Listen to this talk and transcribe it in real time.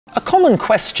A common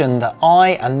question that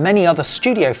I and many other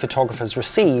studio photographers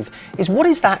receive is, what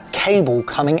is that cable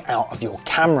coming out of your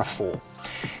camera for?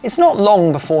 It's not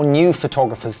long before new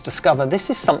photographers discover this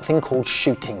is something called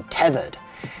shooting tethered.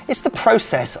 It's the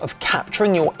process of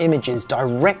capturing your images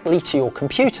directly to your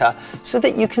computer so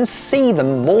that you can see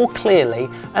them more clearly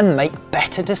and make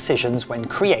better decisions when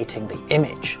creating the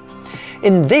image.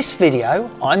 In this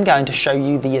video, I'm going to show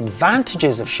you the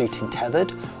advantages of shooting tethered,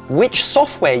 which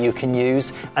software you can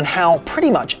use, and how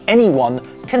pretty much anyone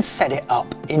can set it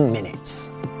up in minutes.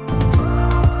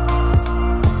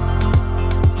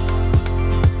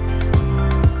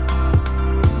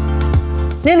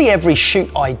 Nearly every shoot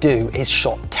I do is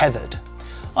shot tethered.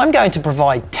 I'm going to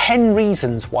provide 10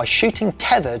 reasons why shooting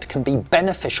tethered can be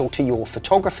beneficial to your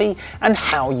photography and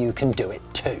how you can do it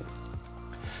too.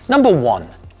 Number 1.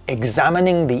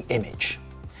 Examining the image.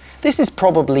 This is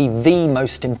probably the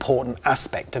most important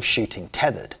aspect of shooting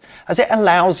tethered, as it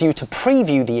allows you to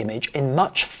preview the image in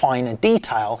much finer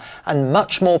detail and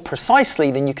much more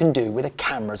precisely than you can do with a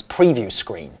camera's preview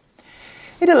screen.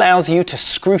 It allows you to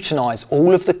scrutinize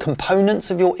all of the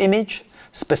components of your image,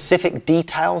 specific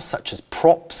details such as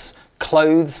props,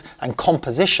 clothes and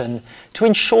composition, to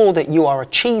ensure that you are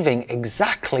achieving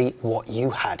exactly what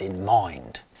you had in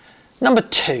mind. Number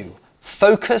 2.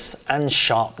 Focus and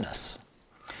sharpness.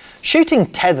 Shooting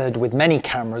tethered with many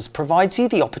cameras provides you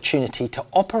the opportunity to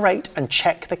operate and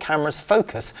check the camera's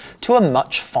focus to a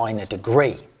much finer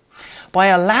degree, by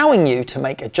allowing you to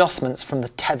make adjustments from the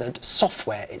tethered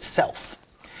software itself.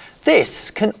 This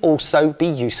can also be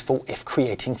useful if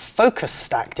creating focus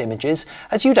stacked images,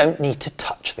 as you don't need to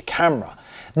touch the camera,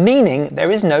 meaning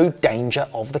there is no danger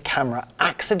of the camera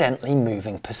accidentally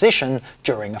moving position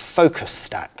during a focus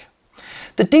stack.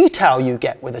 The detail you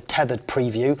get with a tethered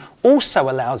preview also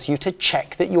allows you to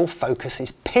check that your focus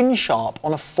is pin sharp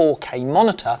on a 4K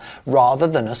monitor rather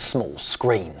than a small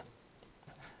screen.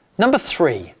 Number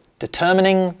 3.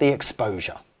 Determining the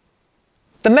exposure.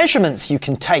 The measurements you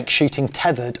can take shooting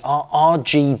tethered are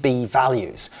RGB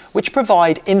values, which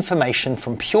provide information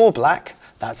from pure black,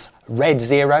 that's red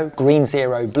 0, green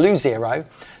 0, blue 0,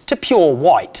 to pure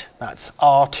white, that's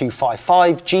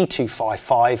R255,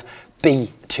 G255,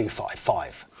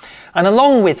 B255. And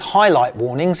along with highlight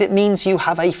warnings, it means you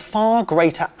have a far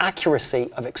greater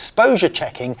accuracy of exposure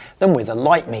checking than with a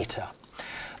light meter.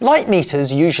 Light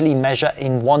meters usually measure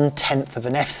in 1/10 of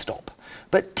an f-stop,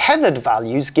 but tethered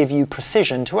values give you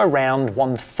precision to around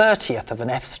 1/30th of an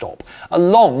f-stop,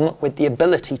 along with the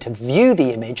ability to view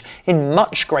the image in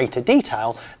much greater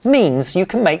detail, means you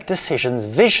can make decisions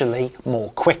visually more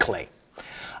quickly.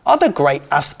 Other great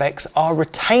aspects are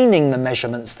retaining the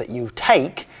measurements that you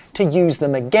take to use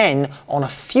them again on a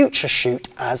future shoot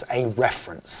as a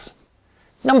reference.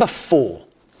 Number 4.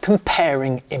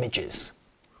 Comparing images.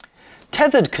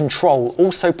 Tethered control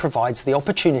also provides the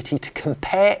opportunity to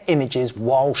compare images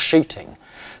while shooting.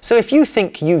 So if you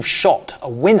think you've shot a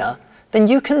winner, then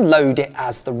you can load it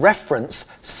as the reference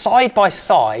side by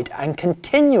side and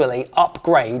continually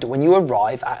upgrade when you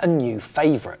arrive at a new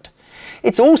favourite.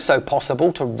 It's also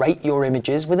possible to rate your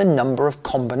images with a number of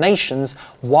combinations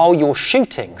while you're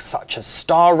shooting, such as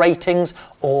star ratings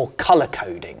or colour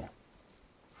coding.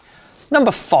 Number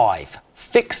 5.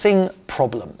 Fixing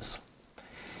problems.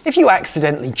 If you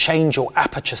accidentally change your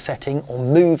aperture setting or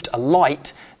moved a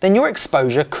light, then your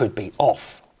exposure could be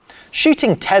off.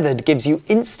 Shooting tethered gives you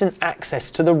instant access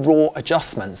to the raw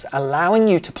adjustments, allowing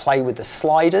you to play with the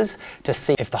sliders to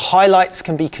see if the highlights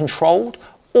can be controlled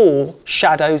or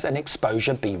shadows and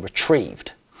exposure be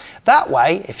retrieved. That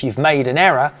way, if you've made an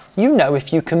error, you know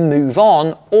if you can move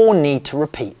on or need to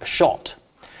repeat a shot.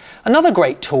 Another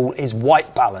great tool is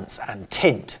white balance and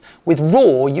tint. With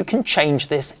RAW, you can change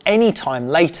this anytime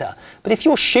later, but if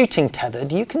you're shooting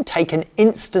tethered, you can take an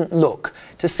instant look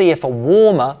to see if a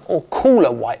warmer or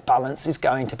cooler white balance is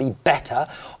going to be better,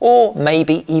 or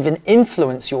maybe even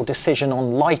influence your decision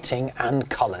on lighting and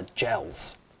coloured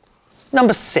gels.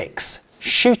 Number 6.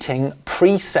 Shooting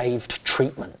pre-saved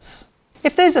treatments.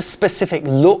 If there's a specific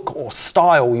look or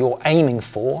style you're aiming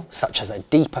for, such as a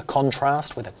deeper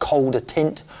contrast with a colder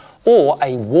tint, or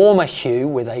a warmer hue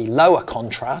with a lower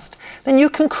contrast, then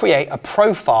you can create a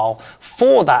profile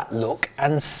for that look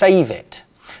and save it.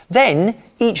 Then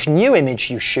each new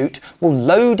image you shoot will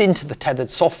load into the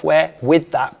tethered software with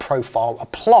that profile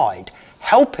applied,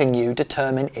 helping you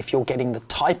determine if you're getting the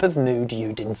type of mood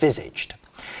you'd envisaged.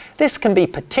 This can be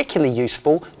particularly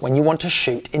useful when you want to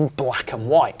shoot in black and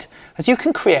white, as you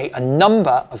can create a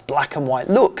number of black and white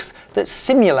looks that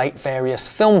simulate various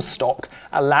film stock,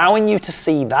 allowing you to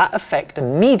see that effect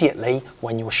immediately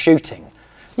when you're shooting.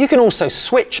 You can also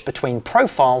switch between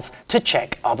profiles to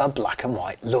check other black and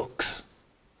white looks.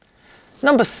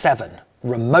 Number 7.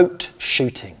 Remote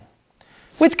shooting.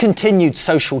 With continued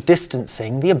social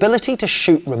distancing, the ability to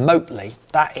shoot remotely,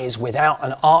 that is without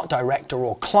an art director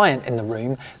or client in the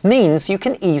room, means you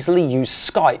can easily use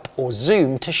Skype or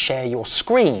Zoom to share your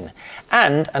screen,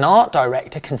 and an art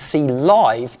director can see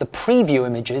live the preview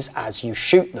images as you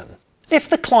shoot them. If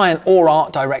the client or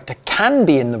art director can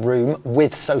be in the room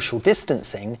with social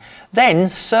distancing, then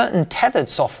certain tethered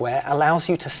software allows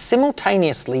you to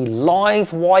simultaneously live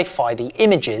Wi-Fi the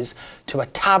images to a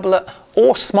tablet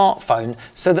or smartphone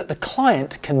so that the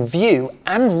client can view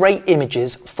and rate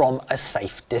images from a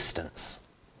safe distance.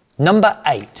 Number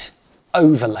 8.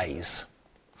 Overlays.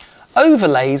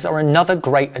 Overlays are another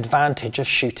great advantage of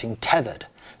shooting tethered,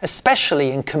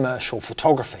 especially in commercial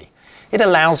photography. It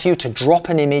allows you to drop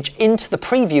an image into the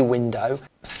preview window,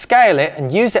 scale it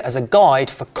and use it as a guide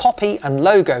for copy and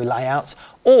logo layouts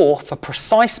or for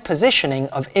precise positioning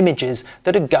of images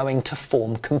that are going to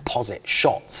form composite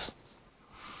shots.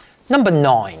 Number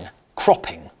 9.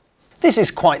 Cropping. This is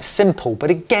quite simple, but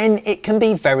again it can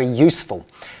be very useful,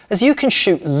 as you can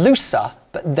shoot looser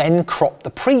but then crop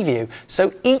the preview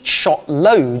so each shot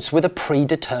loads with a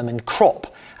predetermined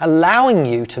crop, allowing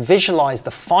you to visualize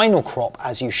the final crop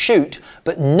as you shoot,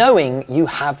 but knowing you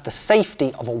have the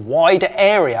safety of a wider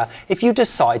area if you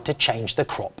decide to change the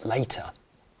crop later.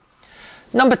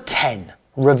 Number 10.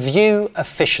 Review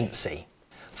efficiency.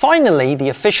 Finally, the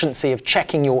efficiency of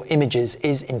checking your images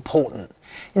is important.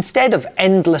 Instead of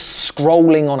endless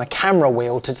scrolling on a camera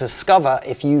wheel to discover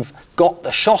if you've got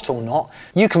the shot or not,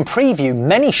 you can preview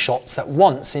many shots at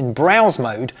once in browse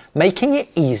mode, making it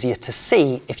easier to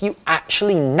see if you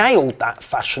actually nailed that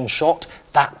fashion shot,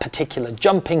 that particular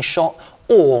jumping shot,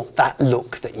 or that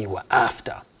look that you were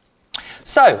after.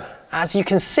 So, as you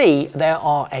can see, there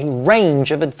are a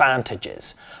range of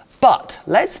advantages. But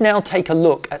let's now take a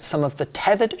look at some of the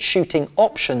tethered shooting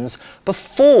options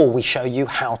before we show you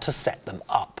how to set them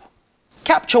up.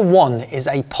 Capture One is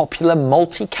a popular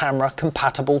multi-camera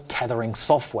compatible tethering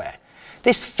software.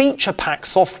 This feature-packed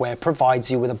software provides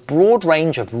you with a broad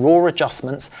range of RAW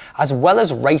adjustments as well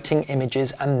as rating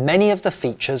images and many of the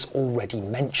features already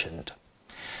mentioned.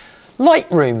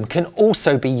 LIGHTROOM can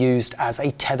also be used as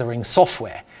a tethering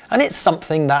software, and it's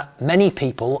something that many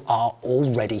people are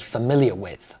already familiar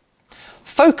with.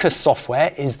 PHOCUS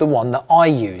software is the one that I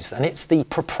use, and it's the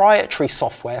proprietary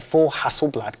software for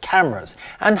Hasselblad cameras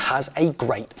and has a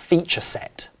great feature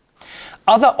set.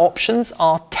 Other options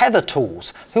are Tether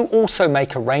Tools, who also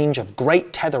make a range of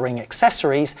great tethering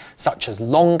accessories such as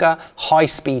longer,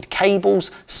 high-speed cables,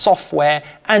 software,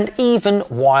 and even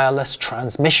wireless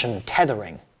transmission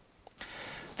tethering.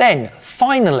 Then,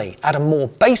 finally, at a more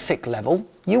basic level,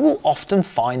 you will often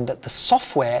find that the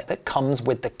software that comes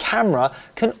with the camera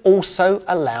can also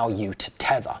allow you to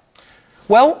tether.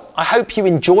 Well, I hope you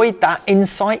enjoyed that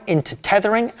insight into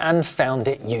tethering and found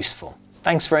it useful.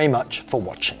 Thanks very much for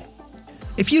watching.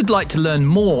 If you'd like to learn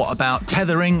more about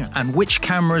tethering and which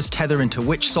cameras tether into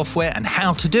which software and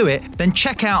how to do it, then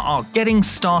check out our Getting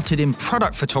Started in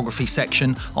Product Photography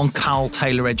section on Carl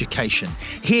Taylor Education.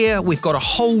 Here we've got a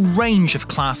whole range of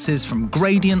classes from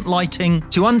gradient lighting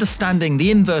to understanding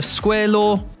the inverse square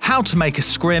law, how to make a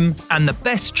scrim, and the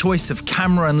best choice of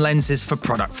camera and lenses for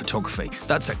product photography.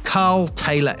 That's at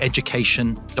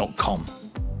carltayloreducation.com.